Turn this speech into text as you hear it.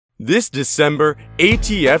This December,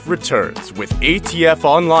 ATF returns with ATF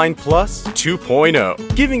Online Plus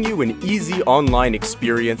 2.0. Giving you an easy online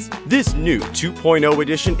experience, this new 2.0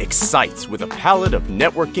 edition excites with a palette of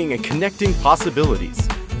networking and connecting possibilities.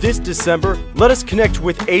 This December, let us connect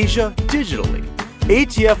with Asia digitally.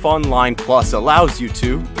 ATF Online Plus allows you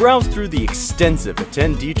to browse through the extensive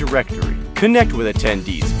attendee directory, connect with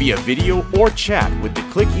attendees via video or chat with the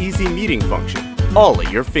Click Easy meeting function, all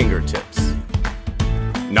at your fingertips.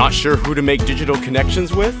 Not sure who to make digital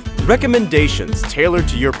connections with? Recommendations tailored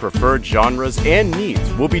to your preferred genres and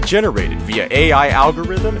needs will be generated via AI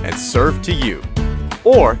algorithm and served to you.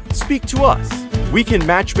 Or speak to us. We can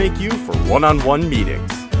matchmake you for one-on-one meetings.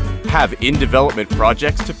 Have in-development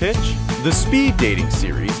projects to pitch? The Speed Dating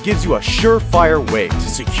series gives you a surefire way to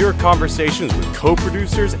secure conversations with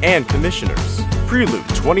co-producers and commissioners. Prelude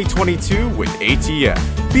 2022 with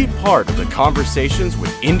ATF. Be part of the conversations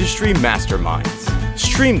with industry masterminds.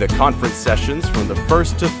 Stream the conference sessions from the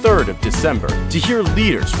 1st to 3rd of December to hear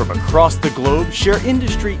leaders from across the globe share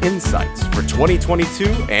industry insights for 2022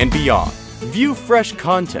 and beyond. View fresh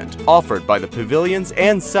content offered by the pavilions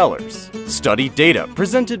and sellers. Study data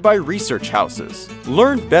presented by research houses.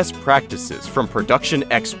 Learn best practices from production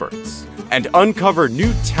experts. And uncover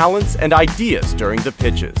new talents and ideas during the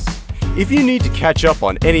pitches. If you need to catch up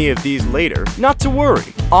on any of these later, not to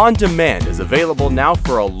worry. On Demand is available now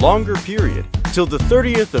for a longer period, till the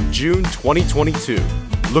 30th of June 2022.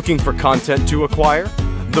 Looking for content to acquire?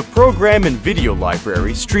 The program and video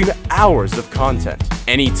library stream hours of content,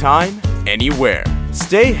 anytime, anywhere.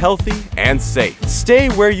 Stay healthy and safe. Stay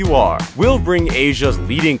where you are. We'll bring Asia's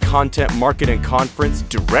leading content market and conference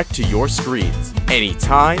direct to your screens,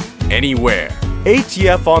 anytime, anywhere.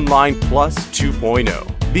 ATF Online Plus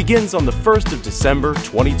 2.0 begins on the 1st of December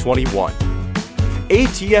 2021.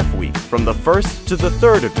 ATF Week from the 1st to the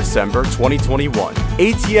 3rd of December 2021.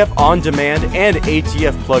 ATF On Demand and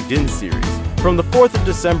ATF Plugged In series from the 4th of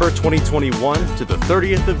December 2021 to the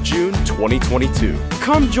 30th of June 2022.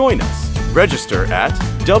 Come join us. Register at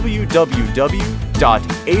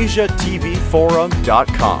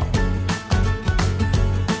www.asiatvforum.com.